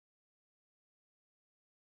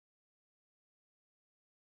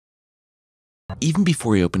Even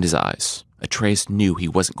before he opened his eyes, Atreus knew he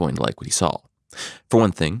wasn't going to like what he saw. For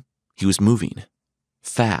one thing, he was moving.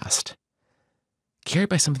 Fast. Carried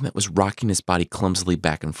by something that was rocking his body clumsily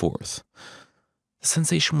back and forth. The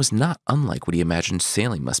sensation was not unlike what he imagined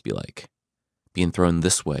sailing must be like, being thrown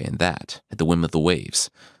this way and that at the whim of the waves.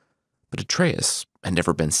 But Atreus had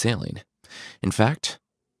never been sailing. In fact,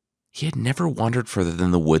 he had never wandered further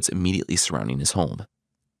than the woods immediately surrounding his home.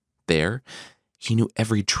 There, he knew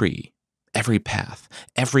every tree, every path,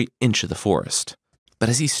 every inch of the forest. But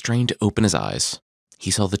as he strained to open his eyes,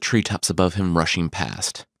 he saw the treetops above him rushing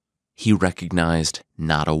past. He recognized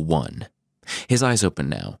not a one. His eyes opened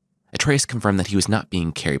now. Atreus confirmed that he was not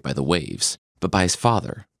being carried by the waves, but by his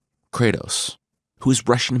father, Kratos, who was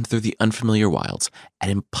rushing him through the unfamiliar wilds at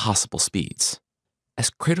impossible speeds. As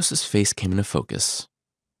Kratos' face came into focus,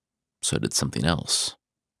 so did something else.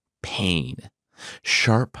 Pain.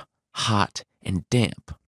 Sharp, hot, and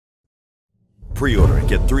damp. Pre-order and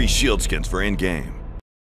get 3 shield skins for in-game.